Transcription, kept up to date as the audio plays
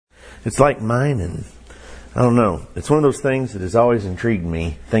It's like mining. I don't know. It's one of those things that has always intrigued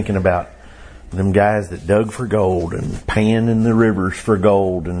me, thinking about them guys that dug for gold and panned in the rivers for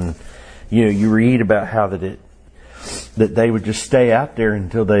gold. And, you read about how that they would just stay out there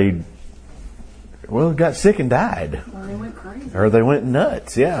until they, got sick and died. Or they went crazy. Or they went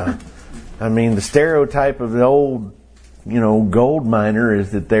nuts, yeah. I mean, the stereotype of the old, gold miner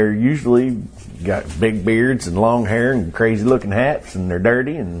is that they're usually got big beards and long hair and crazy looking hats, and they're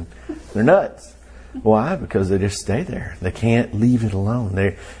dirty and they're nuts. Why? Because they just stay there. They can't leave it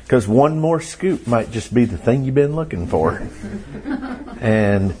alone. Because one more scoop might just be the thing you've been looking for.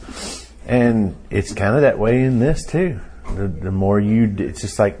 And it's kind of that way in this too. The more it's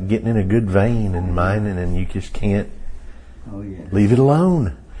just like getting in a good vein and mining, and you just can't leave it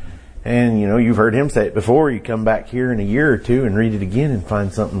alone. And you've heard him say it before. You come back here in a year or two and read it again and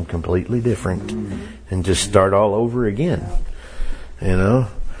find something completely different, and just start all over again.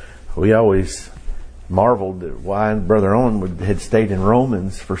 We always marveled at why Brother Owen had stayed in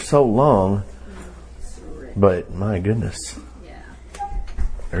Romans for so long, but my goodness,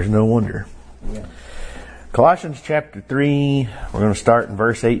 there's no wonder. Colossians chapter 3, we're going to start in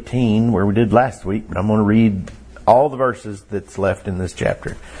verse 18 where we did last week, but I'm going to read all the verses that's left in this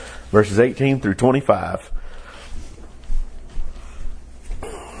chapter, verses 18 through 25.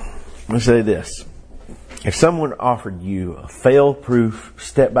 Let's say this: if someone offered you a fail-proof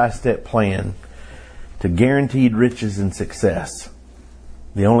step-by-step plan to guaranteed riches and success,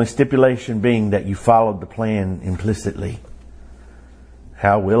 the only stipulation being that you followed the plan implicitly,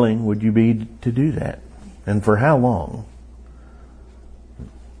 how willing would you be to do that? And for how long?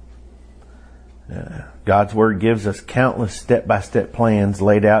 God's Word gives us countless step-by-step plans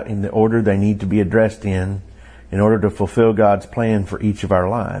laid out in the order they need to be addressed in order to fulfill God's plan for each of our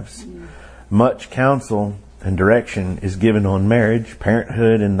lives. Much counsel and direction is given on marriage,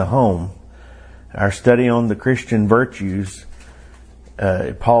 parenthood, and the home. Our study on the Christian virtues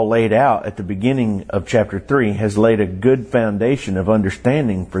Paul laid out at the beginning of chapter 3 has laid a good foundation of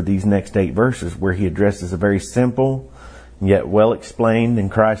understanding for these next 8 verses, where he addresses a very simple yet well explained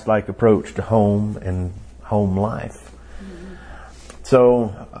and Christ-like approach to home and home life.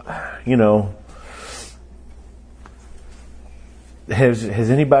 So, has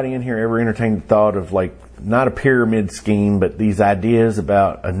anybody in here ever entertained the thought of, like, not a pyramid scheme, but these ideas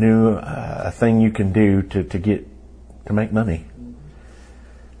about a new thing you can do to make money?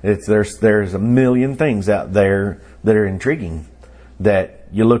 There's a million things out there that are intriguing that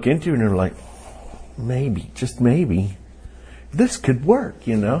you look into and you're like, maybe, just maybe, this could work,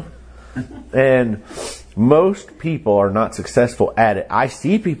 And most people are not successful at it. I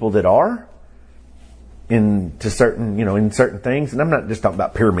see people that are in certain things, and I'm not just talking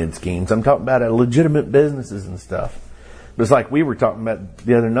about pyramid schemes. I'm talking about legitimate businesses and stuff. But it's like we were talking about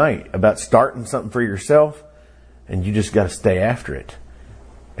the other night about starting something for yourself, and you just got to stay after it.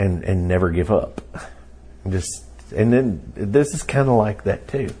 And never give up. And then this is kind of like that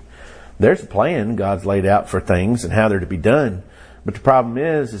too. There's a plan God's laid out for things and how they're to be done. But the problem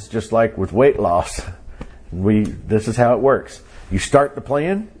is, it's just like with weight loss. This is how it works. You start the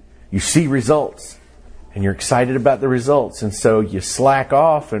plan, you see results, and you're excited about the results. And so you slack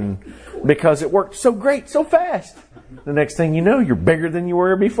off, and because it worked so great, so fast, the next thing you know, you're bigger than you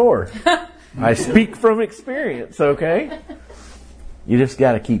were before. I speak from experience, okay? You just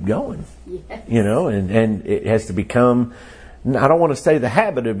got to keep going, and it has to become, I don't want to say the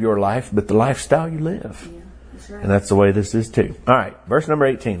habit of your life, but the lifestyle you live. Yeah, that's right. And that's the way this is too. All right, verse number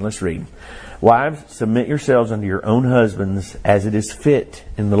 18, let's read. Wives, submit yourselves unto your own husbands as it is fit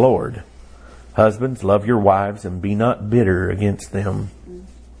in the Lord. Husbands, love your wives and be not bitter against them.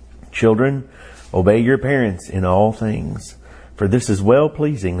 Children, obey your parents in all things, for this is well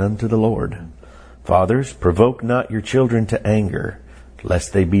pleasing unto the Lord. Fathers, provoke not your children to anger,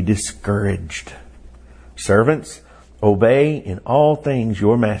 lest they be discouraged. Servants, obey in all things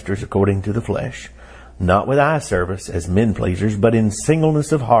your masters according to the flesh, not with eye service as men pleasers, but in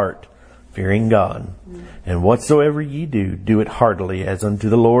singleness of heart, fearing God. And whatsoever ye do, do it heartily as unto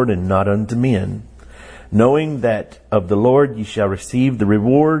the Lord and not unto men, knowing that of the Lord ye shall receive the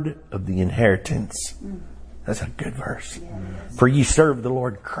reward of the inheritance. That's a good verse. Yes. For ye serve the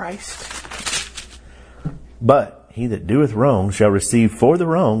Lord Christ. But he that doeth wrong shall receive for the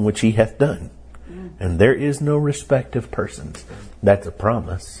wrong which he hath done. And there is no respect of persons. That's a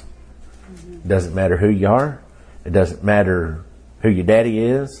promise. It doesn't matter who you are. It doesn't matter who your daddy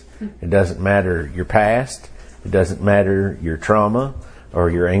is. It doesn't matter your past. It doesn't matter your trauma or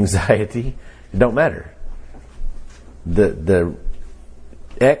your anxiety. It don't matter. The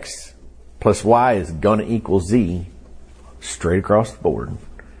X plus Y is going to equal Z straight across the board.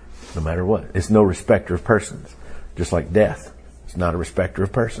 no matter what. It's no respecter of persons. Just like death. It's not a respecter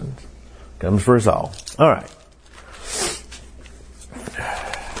of persons. Comes for us all. All right.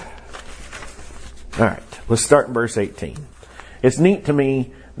 All right. Let's start in verse 18. It's neat to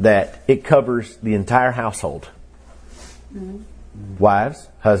me that it covers the entire household. Wives,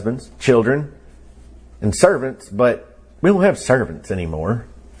 husbands, children, and servants, but we don't have servants anymore.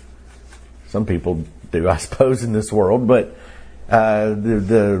 Some people do, I suppose, in this world, but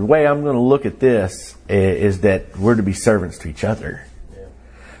the way I'm going to look at this is that we're to be servants to each other. Yeah.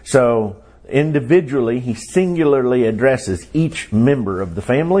 So individually, he singularly addresses each member of the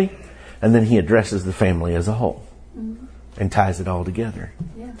family, and then he addresses the family as a whole and ties it all together.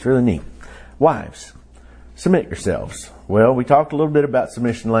 Yeah. It's really neat. Wives, submit yourselves. Well, we talked a little bit about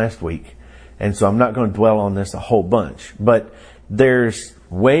submission last week, and so I'm not going to dwell on this a whole bunch, but the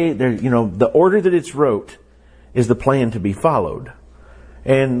order that it's wrote is the plan to be followed.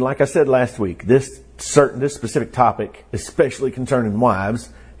 And like I said last week, this specific topic, especially concerning wives,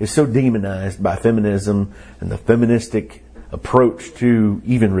 is so demonized by feminism and the feministic approach to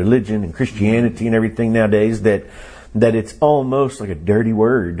even religion and Christianity and everything nowadays that it's almost like a dirty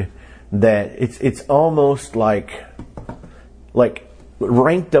word, that it's almost like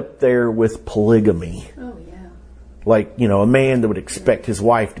ranked up there with polygamy. Oh yeah. Like, a man that would expect his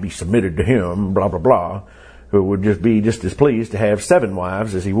wife to be submitted to him, blah blah blah, who would just be just as pleased to have 7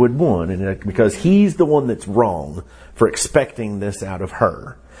 wives as he would one, and because he's the one that's wrong for expecting this out of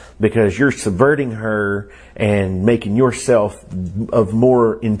her, because you're subverting her and making yourself of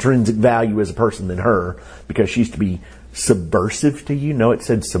more intrinsic value as a person than her, because she's to be subversive to you. No, it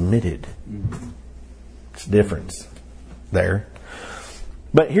said submitted. It's a difference there.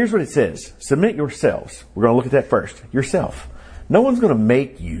 But here's what it says. Submit yourselves. We're going to look at that first. Yourself. No one's going to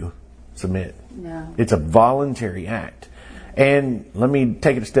make you submit. No. It's a voluntary act. And let me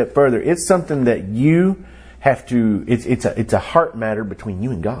take it a step further. It's something that you have to, it's a heart matter between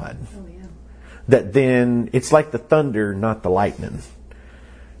you and God. Oh, yeah. That then, it's like the thunder, not the lightning.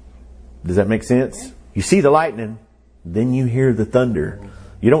 Does that make sense? Yeah. You see the lightning, then you hear the thunder.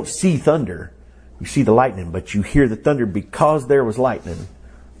 You don't see thunder. You see the lightning, but you hear the thunder because there was lightning.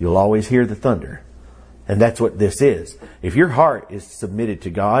 You'll always hear the thunder. And that's what this is. If your heart is submitted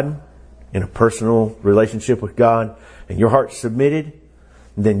to God, in a personal relationship with God, and your heart's submitted,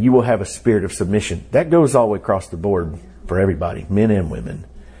 then you will have a spirit of submission. That goes all the way across the board for everybody, men and women.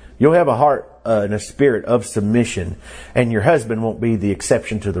 You'll have a heart and a spirit of submission, and your husband won't be the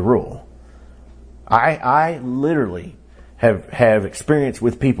exception to the rule. I literally have experience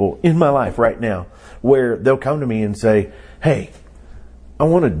with people in my life right now where they'll come to me and say, hey, I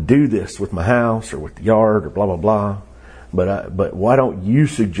want to do this with my house or with the yard or blah, blah, blah. But why don't you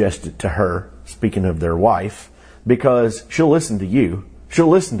suggest it to her, speaking of their wife, because she'll listen to you. She'll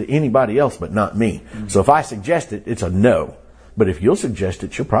listen to anybody else but not me. Mm-hmm. So if I suggest it, it's a no. But if you'll suggest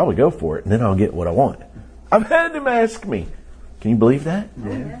it, she'll probably go for it, and then I'll get what I want. I've had them ask me. Can you believe that?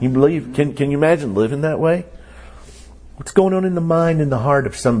 Yeah. Can you imagine living that way? What's going on in the mind and the heart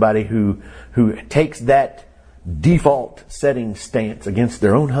of somebody who takes that default setting stance against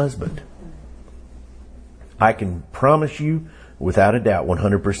their own husband? I can promise you, without a doubt,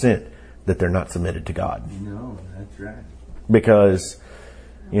 100%, that they're not submitted to God. No, that's right. Because,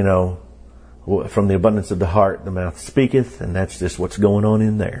 from the abundance of the heart, the mouth speaketh, and that's just what's going on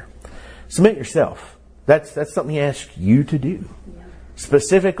in there. Submit yourself. That's something he asks you to do. Yeah.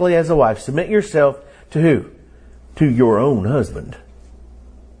 Specifically as a wife, submit yourself to who? To your own husband.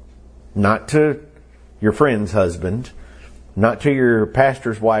 Not to your friend's husband. Not to your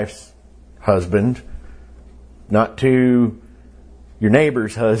pastor's wife's husband. Not to your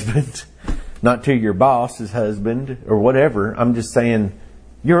neighbor's husband. Not to your boss's husband or whatever. I'm just saying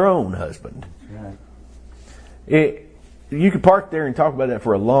your own husband. Right. You could park there and talk about that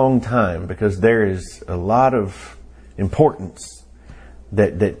for a long time, because there is a lot of importance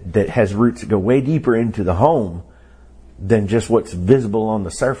that has roots that go way deeper into the home than just what's visible on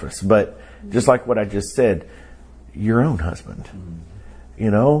the surface. But just like what I just said, your own husband.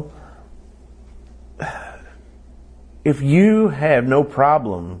 If you have no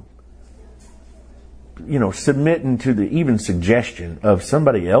problem, submitting to the even suggestion of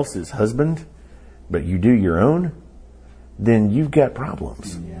somebody else's husband, but you do your own, then you've got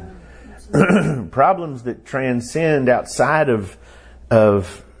problems. Yeah. Problems that transcend outside of,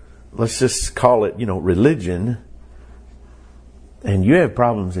 let's just call it, religion. And you have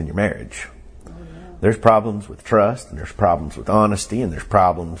problems in your marriage. Oh, yeah. There's problems with trust, and there's problems with honesty, and there's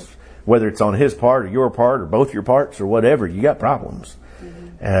problems, whether it's on his part or your part or both your parts or whatever, you got problems.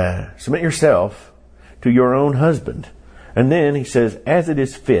 Mm-hmm. Submit yourself to your own husband. And then he says, as it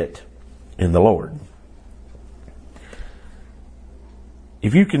is fit in the Lord.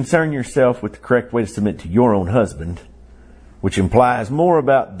 If you concern yourself with the correct way to submit to your own husband, which implies more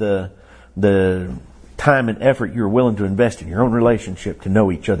about the time and effort you're willing to invest in your own relationship to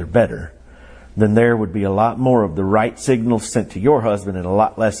know each other better, then there would be a lot more of the right signals sent to your husband and a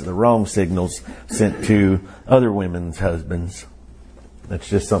lot less of the wrong signals sent to other women's husbands. That's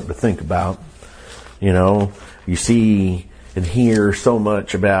just something to think about. You know, you see and hear so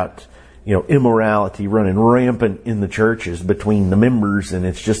much about, you know, immorality running rampant in the churches between the members, and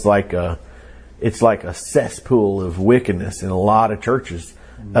it's just like a cesspool of wickedness in a lot of churches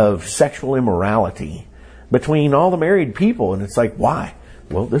of sexual immorality between all the married people. And it's like, why?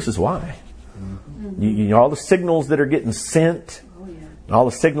 Well, this is why. You know, all the signals that are getting sent, all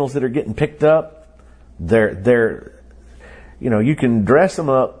the signals that are getting picked up, they're, you know, you can dress them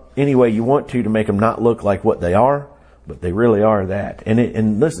up any way you want to make them not look like what they are, but they really are that.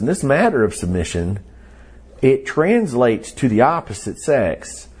 And listen, this matter of submission, it translates to the opposite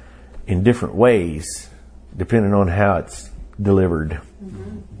sex in different ways, depending on how it's delivered.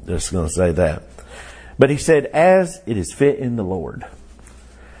 Just going to say that. But he said, as it is fit in the Lord.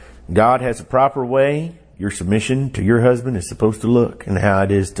 God has a proper way your submission to your husband is supposed to look, and how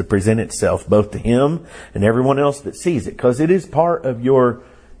it is to present itself both to him and everyone else that sees it, because it is part of your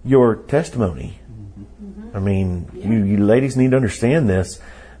testimony. I mean, you ladies need to understand this.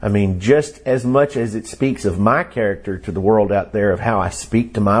 I mean, just as much as it speaks of my character to the world out there, of how I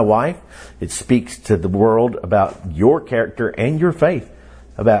speak to my wife, it speaks to the world about your character and your faith,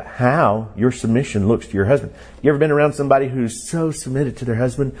 about how your submission looks to your husband. You ever been around somebody who's so submitted to their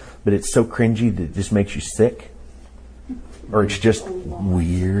husband, but it's so cringy that it just makes you sick? Or it's just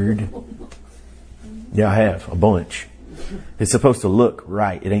weird? Yeah, I have, a bunch. It's supposed to look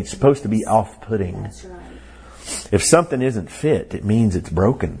right. It ain't supposed to be off-putting. That's right. If something isn't fit, it means it's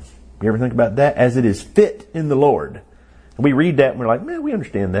broken. You ever think about that? As it is fit in the Lord. And we read that and we're like, man, we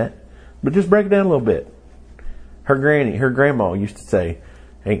understand that. But just break it down a little bit. Her grandma used to say,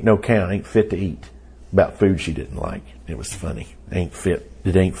 ain't no cow, ain't fit to eat. About food she didn't like. It was funny. It ain't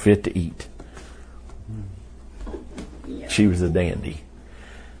fit to eat. Yeah. She was a dandy.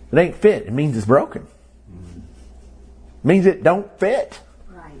 It ain't fit. It means it's broken. It means it don't fit.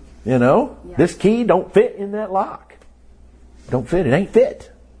 Right. You know, Yeah. This key don't fit in that lock. Don't fit. It ain't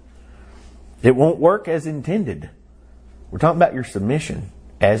fit. It won't work as intended. We're talking about your submission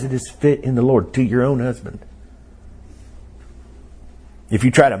as it is fit in the Lord to your own husband. If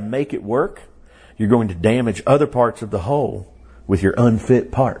you try to make it work, you're going to damage other parts of the whole with your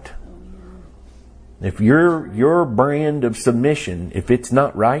unfit part. If your brand of submission, if it's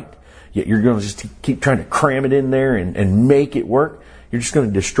not right, yet you're going to just keep trying to cram it in there and make it work, you're just going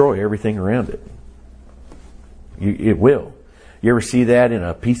to destroy everything around it. It will. You ever see that in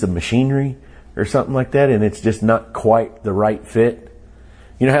a piece of machinery or something like that, and it's just not quite the right fit?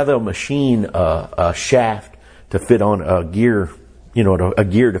 You know how they'll machine a shaft to fit on a gear, you know, a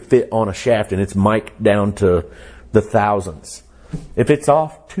gear to fit on a shaft, and it's mic'd down to the thousandths. If it's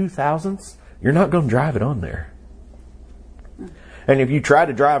off 2 thousandths, you're not going to drive it on there. And if you try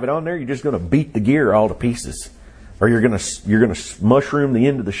to drive it on there, you're just going to beat the gear all to pieces. Or you're going to mushroom the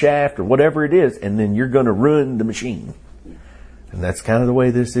end of the shaft or whatever it is, and then you're going to ruin the machine. And that's kind of the way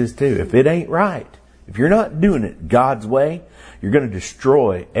this is too. If it ain't right, if you're not doing it God's way, you're going to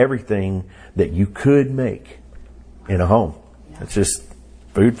destroy everything that you could make in a home. That's just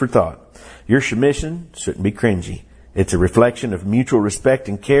food for thought. Your submission shouldn't be cringy. It's a reflection of mutual respect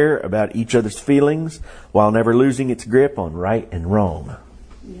and care about each other's feelings while never losing its grip on right and wrong.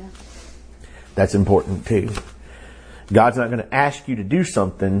 Yeah. That's important too. God's not going to ask you to do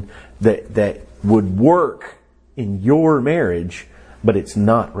something that would work in your marriage, but it's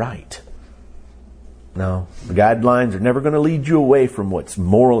not right. No, the guidelines are never going to lead you away from what's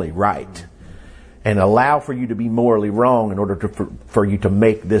morally right and allow for you to be morally wrong in order for you to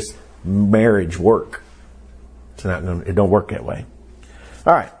make this marriage work. It don't work that way.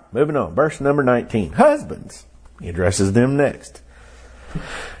 All right, moving on. Verse number 19. Husbands, he addresses them next.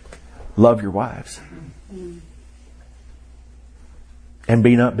 Love your wives. And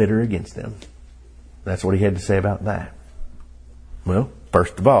be not bitter against them. That's what he had to say about that. Well,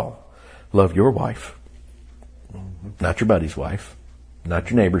 first of all, love your wife. Not your buddy's wife. Not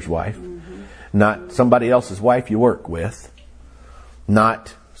your neighbor's wife. Not somebody else's wife you work with.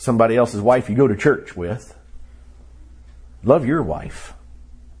 Not somebody else's wife you go to church with. Love your wife.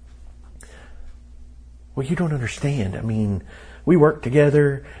 Well, you don't understand. I mean, we work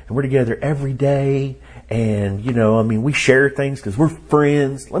together and we're together every day. And, you know, I mean, we share things because we're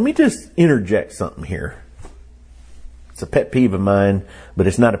friends. Let me just interject something here. It's a pet peeve of mine, but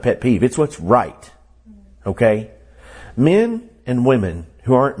it's not a pet peeve. It's what's right. Okay? Men and women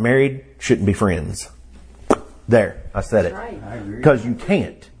who aren't married shouldn't be friends. There, I said it. Because you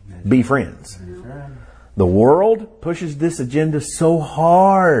can't be friends. The world pushes this agenda so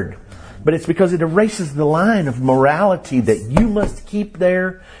hard. But it's because it erases the line of morality that you must keep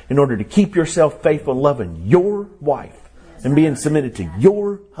there in order to keep yourself faithful and loving your wife and being submitted to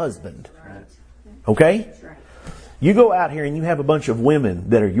your husband. Okay? You go out here and you have a bunch of women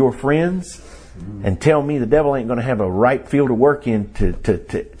that are your friends and tell me the devil ain't going to have a right field to work in to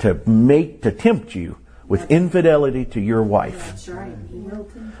tempt you with infidelity to your wife. That's right.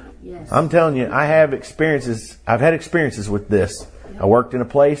 Yes. I'm telling you, I've had experiences with this. I worked in a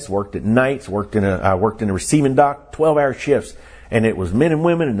place, worked at nights, I worked in a receiving dock, 12-hour shifts, and it was men and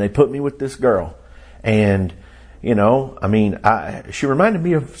women, and they put me with this girl. And, you know, I mean, she reminded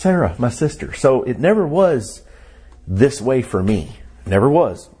me of Sarah, my sister. So it never was this way for me. Never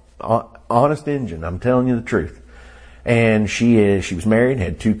was. Honest engine, I'm telling you the truth. And she was married,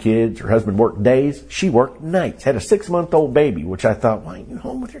 had 2 kids. Her husband worked days. She worked nights. Had a 6-month-old baby, which I thought, why aren't you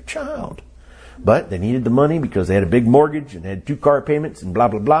home with your child? But they needed the money because they had a big mortgage and had 2 car payments and blah,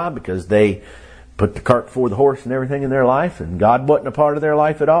 blah, blah, because they put the cart before the horse and everything in their life, and God wasn't a part of their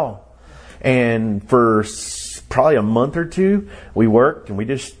life at all. And for probably a month or 2, we worked and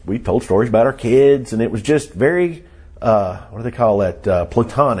we told stories about our kids, and it was just very, what do they call that?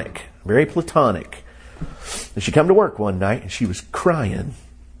 Platonic. Very platonic. And she come to work one night and she was crying.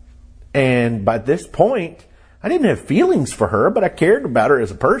 And by this point, I didn't have feelings for her, but I cared about her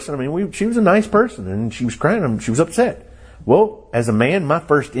as a person. I mean, she was a nice person, and she was crying and she was upset. Well, as a man, my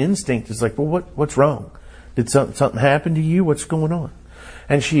first instinct is like, well, what's wrong? Did something happen to you? What's going on?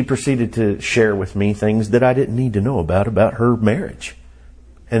 And she proceeded to share with me things that I didn't need to know about her marriage.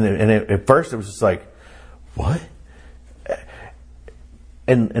 And at first it was just like, what?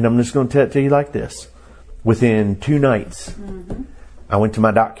 And I'm just going to tell you like this. Within 2 nights, I went to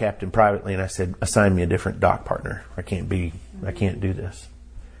my dock captain privately and I said, assign me a different dock partner. I can't do this.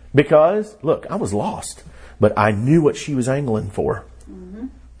 Because, look, I was lost. But I knew what she was angling for.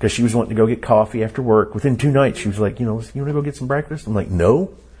 Because she was wanting to go get coffee after work. Within 2 nights, she was like, you want to go get some breakfast? I'm like,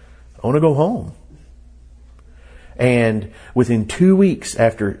 no, I want to go home. And within 2 weeks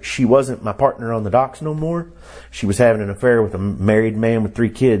after she wasn't my partner on the docks no more, she was having an affair with a married man with 3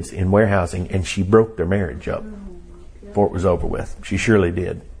 kids in warehousing, and she broke their marriage up before it was over with. She surely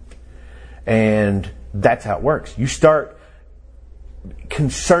did. And that's how it works. You start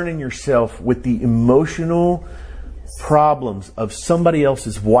concerning yourself with the emotional problems of somebody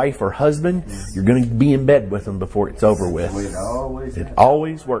else's wife or husband, you're going to be in bed with them before it's over with. It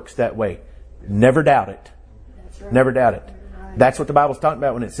always works that way. Never doubt it. Never doubt it. That's what the Bible's talking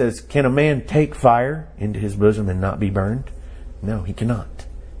about when it says, can a man take fire into his bosom and not be burned? No, he cannot.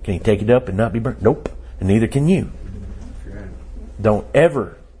 Can he take it up and not be burned? Nope. And neither can you. Don't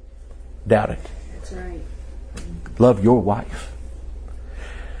ever doubt it. That's right. Love your wife.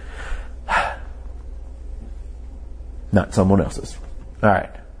 Not someone else's. All right.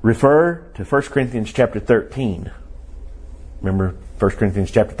 Refer to 1 Corinthians chapter 13. Remember 1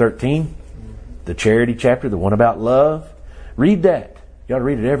 Corinthians chapter 13? The charity chapter, the one about love. Read that. You ought to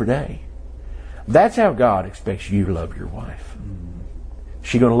read it every day. That's how God expects you to love your wife. Is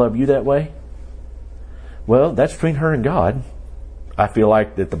she going to love you that way? Well, that's between her and God. I feel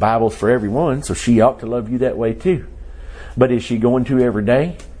like that the Bible's for everyone, so she ought to love you that way too. But is she going to every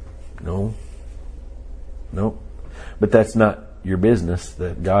day? No. Nope. But that's not your business.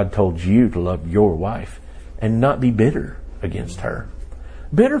 That God told you to love your wife and not be bitter against her.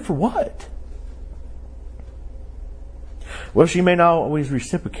 Bitter for what? Well, she may not always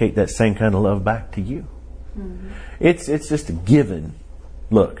reciprocate that same kind of love back to you. It's just a given.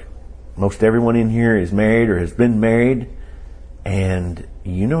 Look, most everyone in here is married or has been married, and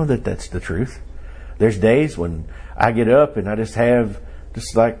you know that that's the truth. There's days when I get up and I just have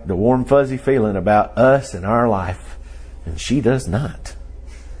just like the warm fuzzy feeling about us and our life, and she does not.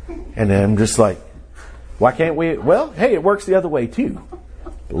 And I'm just like, why can't we? Well, hey, it works the other way too.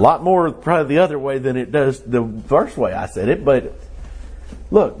 A lot more probably the other way than it does the first way I said it. But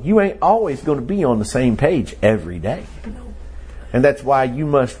look, you ain't always going to be on the same page every day. And that's why you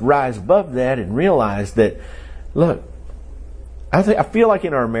must rise above that and realize that, look, I feel like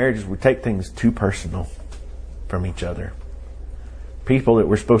in our marriages we take things too personal from each other. People that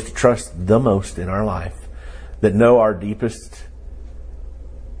we're supposed to trust the most in our life, that know our deepest,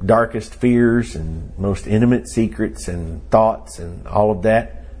 darkest fears and most intimate secrets and thoughts and all of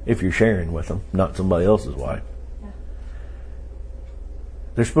that, if you're sharing with them, not somebody else's wife.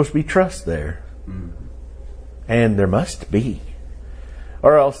 There's supposed to be trust there. And there must be.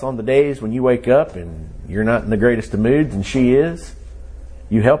 Or else on the days when you wake up and you're not in the greatest of moods and she is,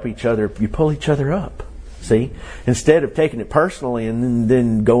 you help each other, you pull each other up. See? Instead of taking it personally and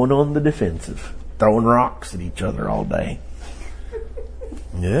then going on the defensive, throwing rocks at each other all day.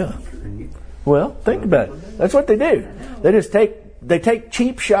 Yeah. Well, think about it. That's what they do. They take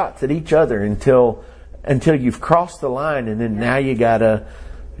cheap shots at each other until you've crossed the line, and then now you gotta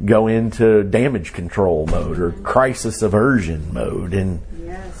go into damage control mode or crisis aversion mode. And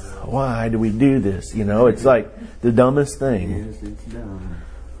why do we do this? It's like the dumbest thing. Yes, it's dumb.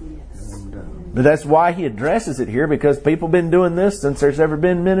 Dumb. But that's why he addresses it here, because people have been doing this since there's ever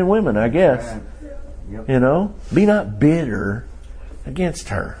been men and women, I guess. Right. Yep. Be not bitter against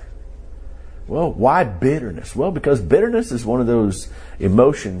her. Well, why bitterness? Well, because bitterness is one of those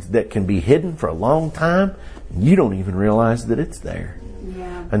emotions that can be hidden for a long time, and you don't even realize that it's there.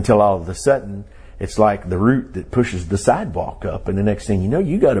 Yeah. Until all of a sudden, it's like the root that pushes the sidewalk up, and the next thing you know,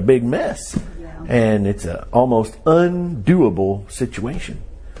 you got a big mess. Yeah. And it's an almost undoable situation.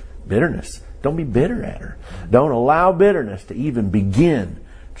 Bitterness. Don't be bitter at her. Don't allow bitterness to even begin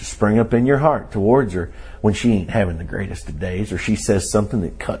to spring up in your heart towards her when she ain't having the greatest of days, or she says something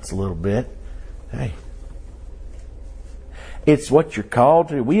that cuts a little bit. Hey. It's what you're called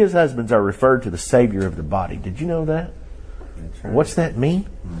to. We as husbands are referred to the Savior of the body. Did you know that? That's right. What's that mean?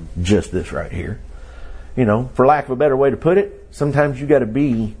 Just this right here. For lack of a better way to put it, sometimes you got to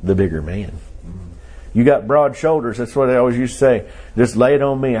be the bigger man. You got broad shoulders. That's what I always used to say. Just lay it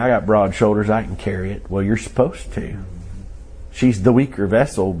on me. I got broad shoulders. I can carry it. Well, you're supposed to. She's the weaker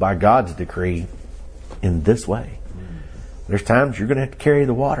vessel by God's decree in this way. There's times you're going to have to carry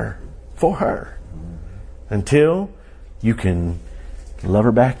the water for her until you can love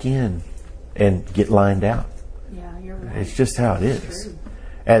her back in and get lined out. Yeah, you're right. It's just how it It's is. true.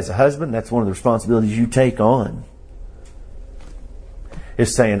 As a husband, that's one of the responsibilities you take on.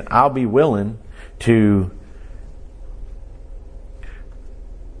 Is saying, I'll be willing to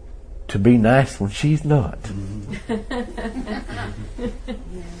be nice when she's not.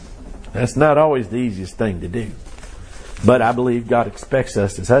 That's not always the easiest thing to do. But I believe God expects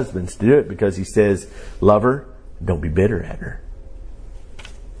us as husbands to do it, because He says, love her, don't be bitter at her.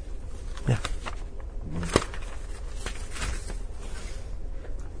 Yeah.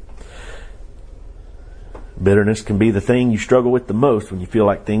 Bitterness can be the thing you struggle with the most when you feel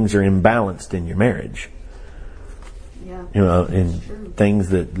like things are imbalanced in your marriage. Yeah. In things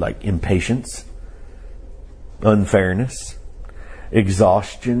that like impatience, unfairness,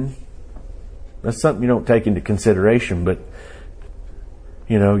 exhaustion. That's something you don't take into consideration, but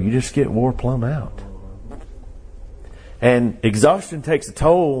you just get wore plumb out. And exhaustion takes a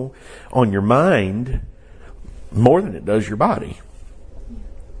toll on your mind more than it does your body.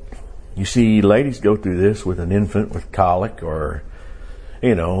 You see ladies go through this with an infant with colic, or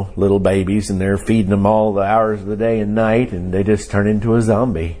little babies, and they're feeding them all the hours of the day and night, and they just turn into a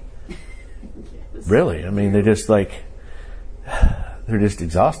zombie. Yes. Really, they're just they're just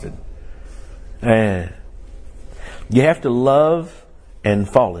exhausted. And you have to love and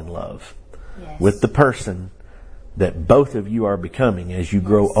fall in love Yes. with the person that both of you are becoming as you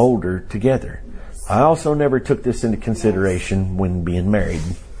grow older together. I also never took this into consideration when being married.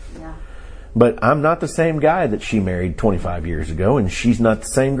 Yeah. But I'm not the same guy that she married 25 years ago, and she's not the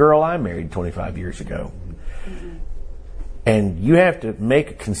same girl I married 25 years ago. Mm-hmm. And you have to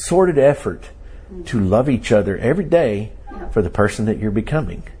make a concerted effort to love each other every day for the person that you're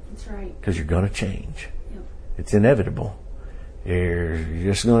becoming. That's right. Because you're going to change. Yep. It's inevitable. You're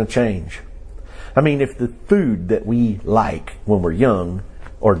just going to change. If the food that we like when we're young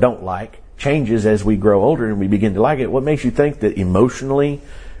or don't like changes as we grow older and we begin to like it, what makes you think that emotionally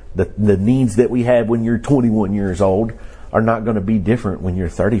the needs that we have when you're 21 years old are not going to be different when you're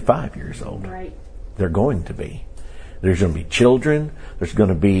 35 years old? Right. They're going to be. There's going to be children. There's going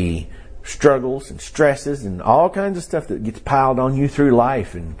to be struggles and stresses and all kinds of stuff that gets piled on you through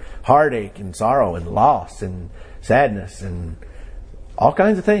life, and heartache and sorrow and loss and sadness and all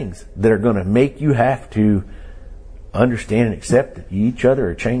kinds of things that are going to make you have to understand and accept that each other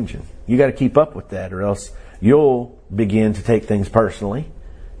are changing. You got to keep up with that, or else you'll begin to take things personally.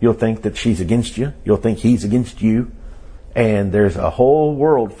 You'll think that she's against you. You'll think he's against you. And there's a whole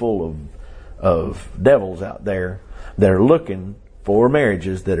world full of devils out there that are looking for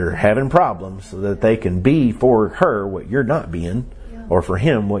marriages that are having problems so that they can be for her what you're not being, or for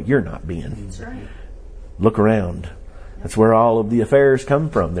him what you're not being. That's right. Look around. That's where all of the affairs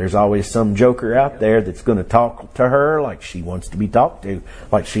come from. There's always some joker out there that's going to talk to her like she wants to be talked to,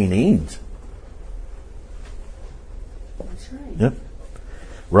 like she needs. That's right. Yep.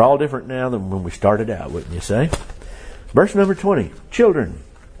 We're all different now than when we started out, wouldn't you say? Verse number 20. Children,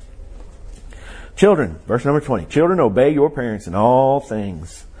 verse number 20. Children, obey your parents in all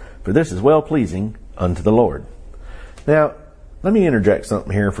things, for this is well-pleasing unto the Lord. Now, let me interject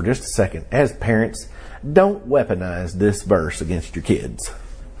something here for just a second. As parents, don't weaponize this verse against your kids.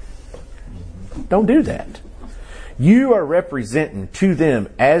 Don't do that. You are representing to them,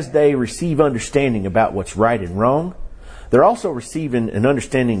 as they receive understanding about what's right and wrong, they're also receiving an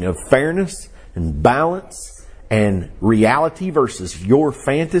understanding of fairness and balance and reality versus your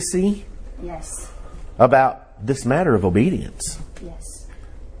fantasy. Yes. About this matter of obedience. Yes.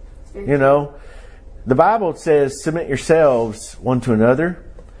 You know, the Bible says, submit yourselves one to another.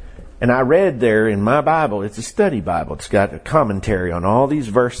 And I read there in my Bible, it's a study Bible. It's got a commentary on all these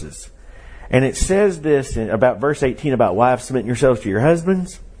verses. And it says this about verse 18 about wives submitting yourselves to your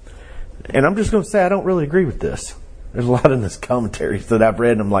husbands. And I'm just going to say I don't really agree with this. There's a lot in this commentaries that I've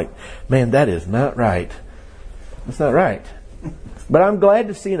read and I'm like, man, that is not right. That's not right. But I'm glad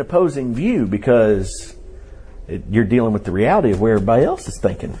to see an opposing view because you're dealing with the reality of where everybody else is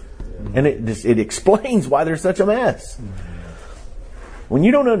thinking. And it explains why there's such a mess. When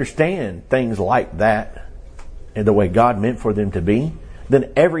you don't understand things like that and the way God meant for them to be,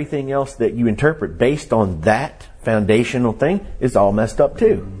 then everything else that you interpret based on that foundational thing is all messed up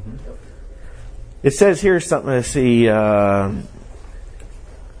too. It says here something, let's see,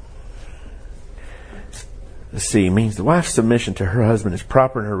 means the wife's submission to her husband is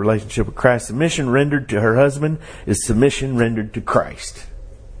proper in her relationship with Christ. Submission rendered to her husband is submission rendered to Christ.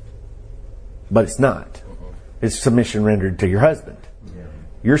 But it's not. It's submission rendered to your husband.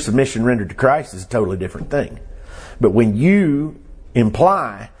 Your submission rendered to Christ is a totally different thing. But when you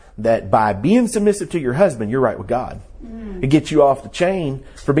imply that by being submissive to your husband, you're right with God, it gets you off the chain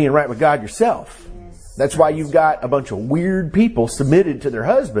for being right with God yourself. That's why you've got a bunch of weird people submitted to their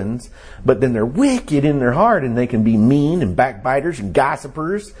husbands, but then they're wicked in their heart and they can be mean and backbiters and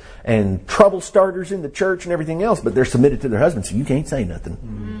gossipers and trouble starters in the church and everything else, but they're submitted to their husbands, so you can't say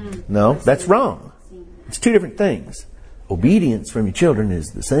nothing. No, that's wrong. It's two different things. Obedience from your children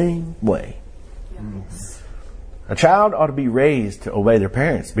is the same way. A child ought to be raised to obey their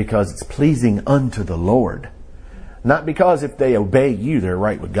parents because it's pleasing unto the Lord. Not because if they obey you, they're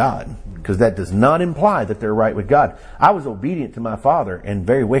right with God. Because that does not imply that they're right with God. I was obedient to my father and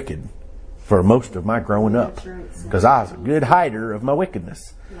very wicked for most of my growing up. Because I was a good hider of my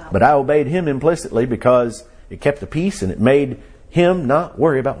wickedness. But I obeyed him implicitly because it kept the peace and it made him not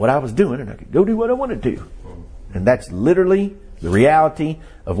worry about what I was doing and I could go do what I wanted to. And that's literally the reality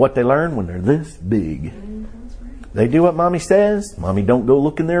of what they learn when they're this big. They do what mommy says. Mommy don't go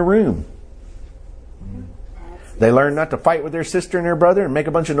look in their room. They learn not to fight with their sister and their brother and make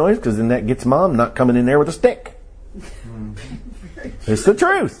a bunch of noise because then that gets mom not coming in there with a stick. It's the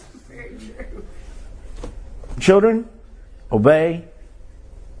truth. Very true. Children, obey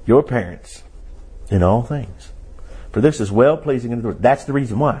your parents in all things. For this is well-pleasing unto the Lord. That's the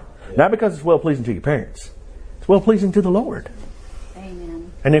reason why. Not because it's well-pleasing to your parents. It's well-pleasing to the Lord.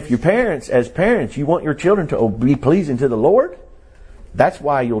 Amen. And if your parents, as parents, you want your children to be pleasing to the Lord, that's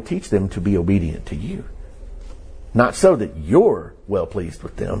why you'll teach them to be obedient to you. Not so that you're well pleased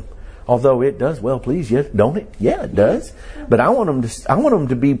with them, although it does well please you, don't it? Yeah, it does. But I want them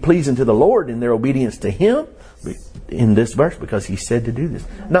to be pleasing to the Lord in their obedience to Him in this verse because He said to do this,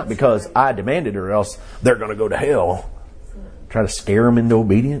 not because I demanded or else they're going to go to hell. Try to scare them into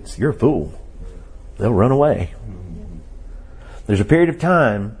obedience. You're a fool. They'll run away. There's a period of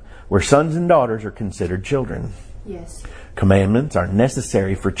time where sons and daughters are considered children. Yes. Commandments are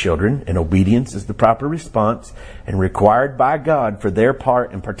necessary for children, and obedience is the proper response and required by God for their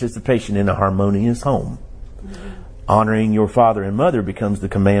part and participation in a harmonious home. Mm-hmm. Honoring your father and mother becomes the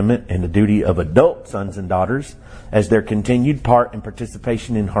commandment and the duty of adult sons and daughters as their continued part and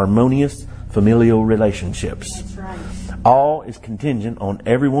participation in harmonious familial relationships. That's right. All is contingent on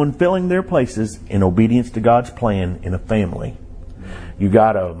everyone filling their places in obedience to God's plan in a family. You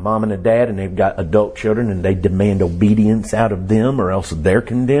got a mom and a dad and they've got adult children and they demand obedience out of them or else they're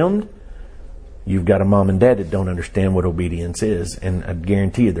condemned. You've got a mom and dad that don't understand what obedience is, and I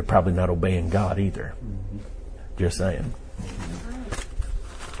guarantee you they're probably not obeying God either. Just saying.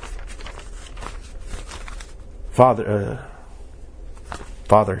 Fathers,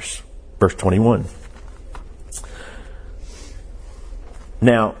 verse 21.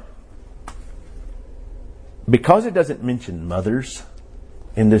 Now, because it doesn't mention mothers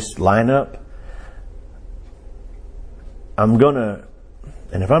in this lineup, I'm going to,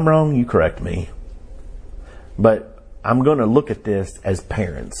 and if I'm wrong, you correct me, but I'm going to look at this as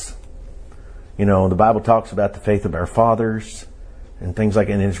parents. You know, the Bible talks about the faith of our fathers and things like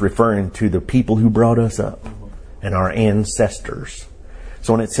that. And it's referring to the people who brought us up and our ancestors.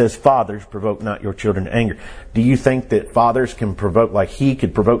 So when it says, fathers, provoke not your children to anger, do you think that fathers can provoke, like he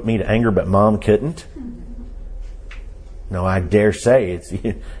could provoke me to anger, but mom couldn't? No, I dare say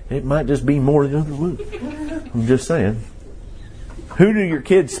it might just be more the other way. I'm just saying. Who do your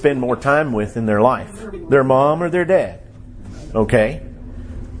kids spend more time with in their life? Their mom or their dad? Okay.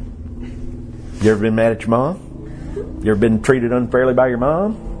 You ever been mad at your mom? You ever been treated unfairly by your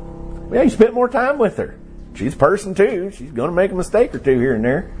mom? Yeah, you spent more time with her. She's a person too. She's going to make a mistake or two here and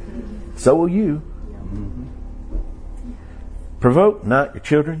there. So will you. Provoke not your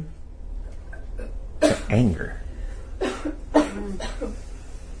children to anger.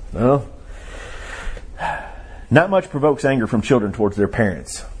 Well, not much provokes anger from children towards their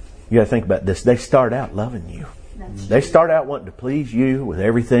parents. You got to think about this. They start out loving you. They start out wanting to please you with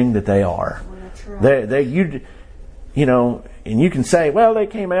everything that they are. You know, and you can say, well, they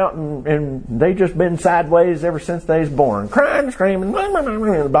came out and they just been sideways ever since they was born, crying, screaming, blah, blah,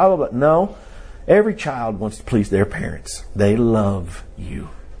 blah, blah, blah. No, every child wants to please their parents. They love you.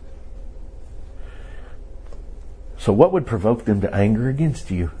 So what would provoke them to anger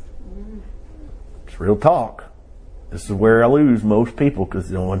against you? It's real talk. This is where I lose most people because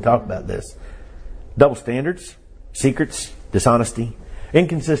they don't want to talk about this. Double standards, secrets, dishonesty,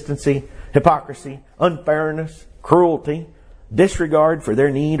 inconsistency, hypocrisy, unfairness, cruelty, disregard for their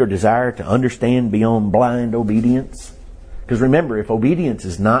need or desire to understand beyond blind obedience. Because remember, if obedience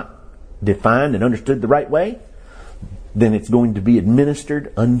is not defined and understood the right way, then it's going to be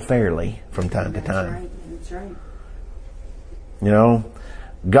administered unfairly from time to time. That's right. You know,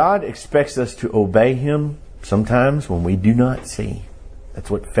 God expects us to obey Him sometimes when we do not see. That's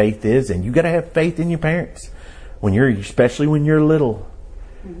what faith is, and you got to have faith in your parents especially when you're little.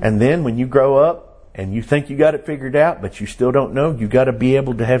 Mm-hmm. And then when you grow up and you think you got it figured out, but you still don't know, you got to be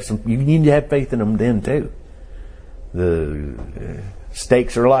able to have you need to have faith in them then too. The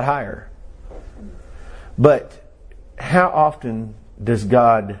stakes are a lot higher. But how often does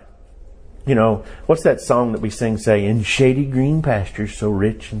God, you know, what's that song that we sing, say, in shady green pastures so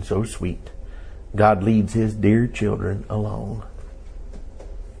rich and so sweet, God leads His dear children along.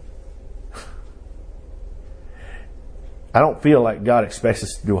 I don't feel like God expects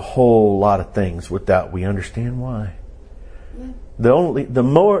us to do a whole lot of things without we understand why. Yeah. The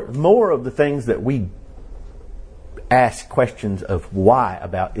more of the things that we ask questions of why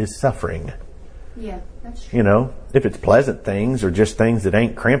about is suffering. Yeah, that's true. You know, if it's pleasant things or just things that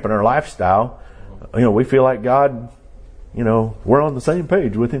ain't cramping our lifestyle, you know, we feel like God, you know, we're on the same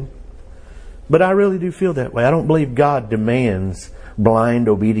page with Him. But I really do feel that way. I don't believe God demands blind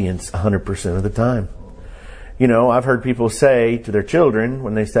obedience 100% of the time. You know, I've heard people say to their children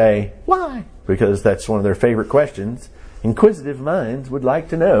when they say, why? Because that's one of their favorite questions. Inquisitive minds would like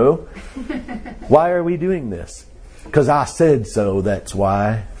to know, why are we doing this? Because I said so, that's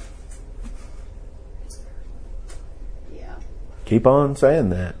why. Yeah. Keep on saying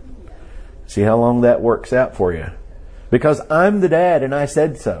that. See how long that works out for you. Because I'm the dad and I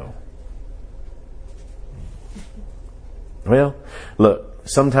said so. Well, look,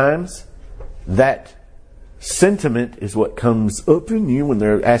 sometimes that sentiment is what comes up in you when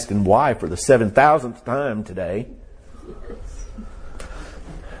they're asking why for the 7,000th time today.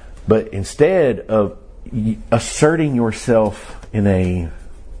 But instead of asserting yourself in an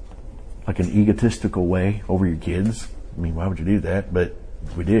egotistical way over your kids, I mean, why would you do that? But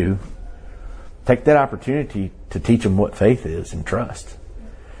we do. Take that opportunity to teach them what faith is and trust.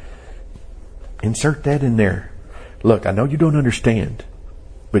 Insert that in there. Look, I know you don't understand,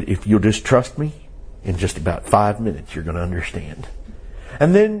 but if you'll just trust me, in just about 5 minutes, you're going to understand.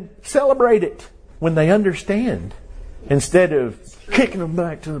 And then celebrate it when they understand. Instead of kicking them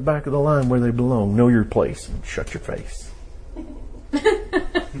back to the back of the line where they belong. Know your place and shut your face.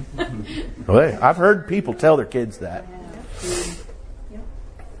 Well, I've heard people tell their kids that. Yep.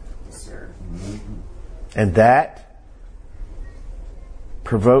 Sir. And that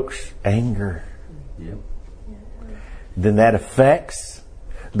provokes anger. Yep. Then that affects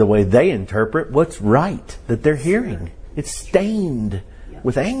the way they interpret what's right that they're hearing. It's stained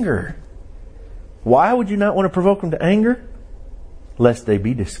with anger. Why would you not want to provoke them to anger? Lest they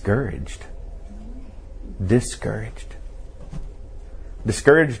be discouraged. Discouraged.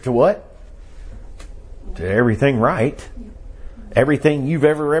 Discouraged to what? To everything right. Everything you've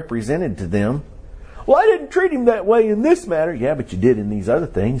ever represented to them. Well, I didn't treat him that way in this matter. Yeah, but you did in these other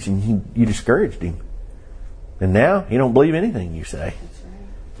things, and you discouraged him. And now he don't believe anything you say.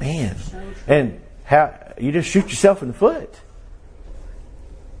 Man, and how you just shoot yourself in the foot.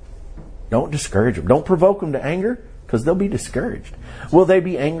 Don't discourage them. Don't provoke them to anger, because they'll be discouraged. Will they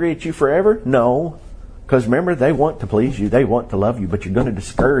be angry at you forever? No. Because remember, they want to please you. They want to love you. But you're going to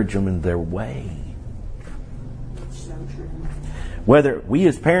discourage them in their way. So true. Whether we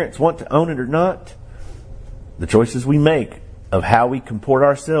as parents want to own it or not, the choices we make of how we comport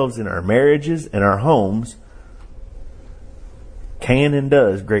ourselves in our marriages and our homes can and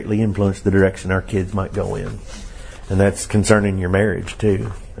does greatly influence the direction our kids might go in. And that's concerning your marriage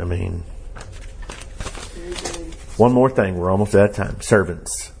too. I mean, one more thing. We're almost out of time.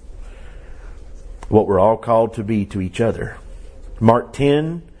 Servants. What we're all called to be to each other. Mark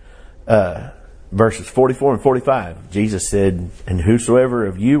 10, verses 44 and 45. Jesus said, "And whosoever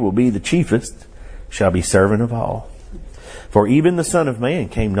of you will be the chiefest shall be servant of all. For even the Son of Man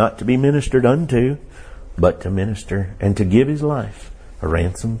came not to be ministered unto, but to minister and to give his life a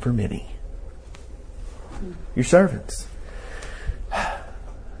ransom for many." Your servants.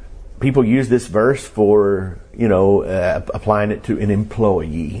 People use this verse for, applying it to an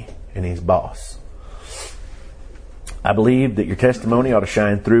employee and his boss. I believe that your testimony ought to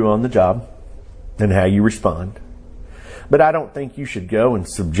shine through on the job and how you respond. But I don't think you should go and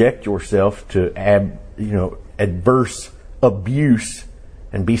subject yourself to adverse abuse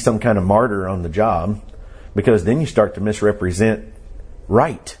and be some kind of martyr on the job, because then you start to misrepresent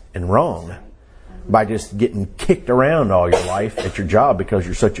right and wrong by just getting kicked around all your life at your job because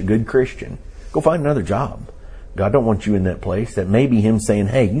you're such a good Christian. Go find another job. God don't want you in that place. That may be Him saying,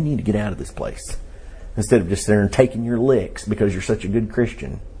 "Hey, you need to get out of this place," instead of just there and taking your licks because you're such a good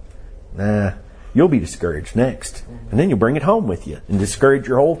Christian. Nah, you'll be discouraged next, and then you'll bring it home with you and discourage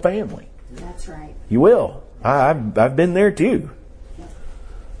your whole family. That's right. You will. I've been there too.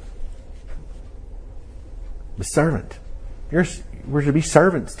 The servant. We're to be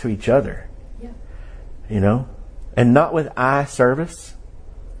servants to each other. Yeah. And not with eye service.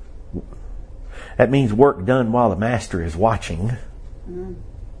 That means work done while the master is watching.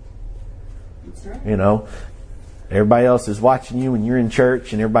 That's right. Everybody else is watching you when you're in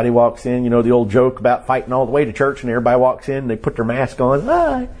church, and everybody walks in. The old joke about fighting all the way to church, and everybody walks in, and they put their mask on.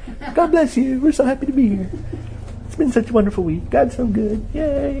 "Hi, God bless you. We're so happy to be here. It's been such a wonderful week. God's so good.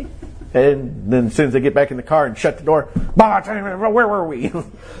 Yay." And then as soon as they get back in the car and shut the door, "Where were we?"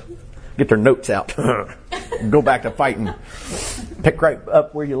 Get their notes out. Go back to fighting. Pick right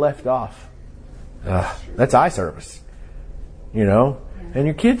up where you left off. That's eye service. And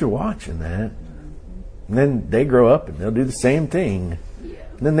your kids are watching that. And then they grow up and they'll do the same thing. Yeah.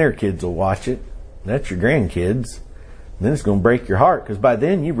 And then their kids will watch it. And that's your grandkids. And then it's going to break your heart, because by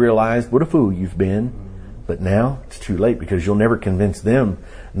then you've realized what a fool you've been. But now it's too late, because you'll never convince them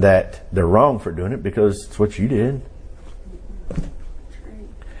that they're wrong for doing it, because it's what you did.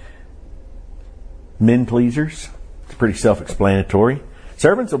 Men pleasers. It's pretty self-explanatory.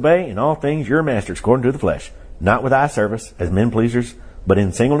 Servants, obey in all things your masters according to the flesh, not with eye service as men pleasers, but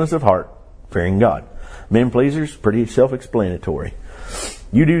in singleness of heart, fearing God. Men pleasers, pretty self-explanatory.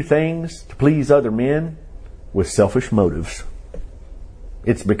 You do things to please other men with selfish motives.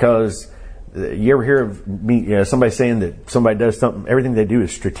 It's because you ever hear of somebody saying that somebody does something, everything they do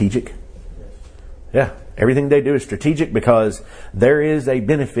is strategic? Yeah, everything they do is strategic because there is a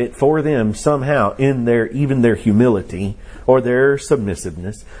benefit for them somehow in even their humility, or their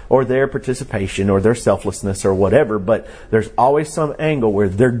submissiveness, or their participation, or their selflessness, or whatever. But there's always some angle where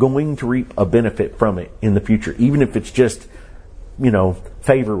they're going to reap a benefit from it in the future, even if it's just,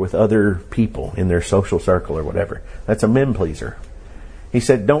 favor with other people in their social circle or whatever. That's a men pleaser. He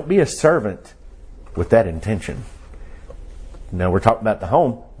said, don't be a servant with that intention. Now we're talking about the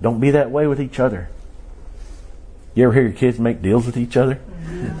home. Don't be that way with each other. You ever hear your kids make deals with each other?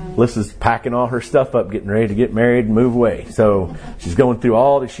 Alyssa's packing all her stuff up, getting ready to get married and move away. So she's going through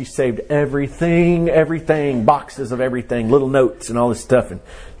all this. She saved everything, boxes of everything, little notes and all this stuff, and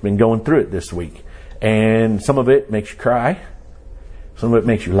been going through it this week. And some of it makes you cry. Some of it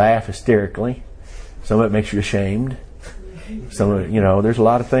makes you laugh hysterically. Some of it makes you ashamed. Some of it, there's a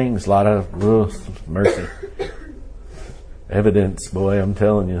lot of things, a lot of mercy. Evidence, boy, I'm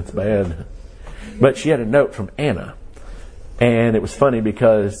telling you, it's bad. But she had a note from Anna. And it was funny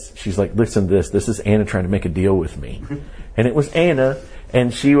because she's like, listen to this. This is Anna trying to make a deal with me. And it was Anna,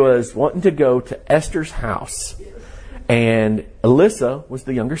 and she was wanting to go to Esther's house. And Alyssa was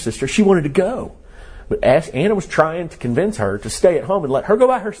the younger sister. She wanted to go. But Anna was trying to convince her to stay at home and let her go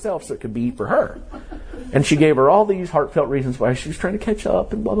by herself so it could be for her. And she gave her all these heartfelt reasons why she was trying to catch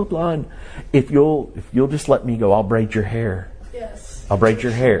up and blah, blah, blah. And if you'll just let me go, I'll braid your hair. Yes. I'll braid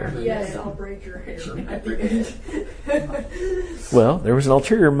your hair. Yes, I'll braid your hair. Well, there was an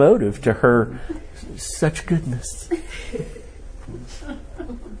ulterior motive to her such goodness.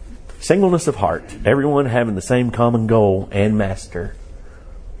 Singleness of heart. Everyone having the same common goal and master.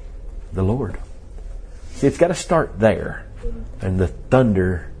 The Lord. See, it's got to start there. And the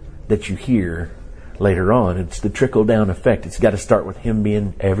thunder that you hear later on, it's the trickle-down effect. It's got to start with Him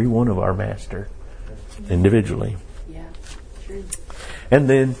being every one of our master. Individually. Yeah, true. And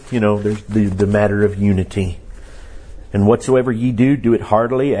then, there's the matter of unity. And whatsoever ye do, do it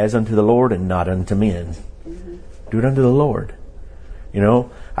heartily as unto the Lord and not unto men. Do it unto the Lord.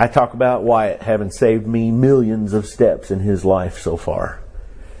 I talk about Wyatt having saved me millions of steps in his life so far.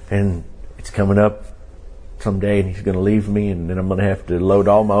 And it's coming up someday and he's going to leave me, and then I'm going to have to load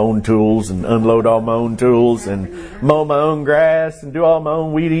all my own tools and unload all my own tools and mow my own grass and do all my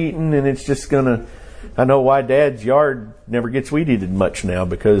own weed eating. And it's just going to... I know why Dad's yard never gets weed eated much now,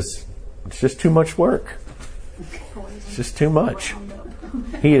 because it's just too much work. It's just too much.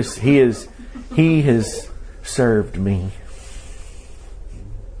 He has served me.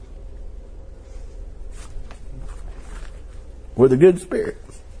 With a good spirit.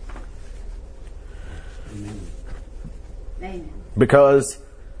 Amen. Because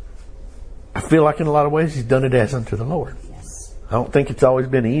I feel like in a lot of ways He's done it as unto the Lord. Yes. I don't think it's always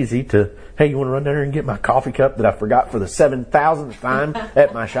been easy to, hey, you want to run down there and get my coffee cup that I forgot for the 7,000th time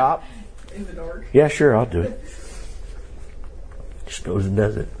at my shop? In the dark. Yeah, sure, I'll do it. Just goes and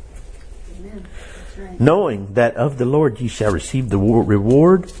does it. Amen. That's right. Knowing that of the Lord ye shall receive the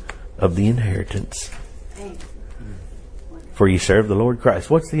reward of the inheritance. Amen. For ye serve the Lord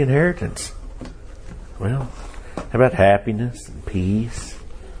Christ. What's the inheritance? Well, how about happiness and peace,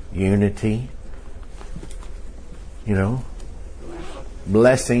 unity,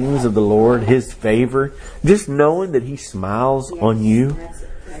 blessings of the Lord, His favor. Just knowing that He smiles on you, That's it,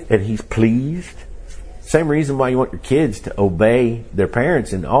 right? that He's pleased. Same reason why you want your kids to obey their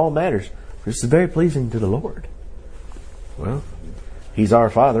parents in all matters. This is very pleasing to the Lord. Well, He's our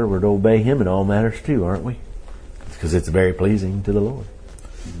Father. We're to obey Him in all matters too, aren't we? Because it's very pleasing to the Lord.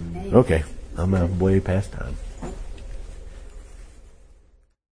 Amen. Okay, I'm way past time.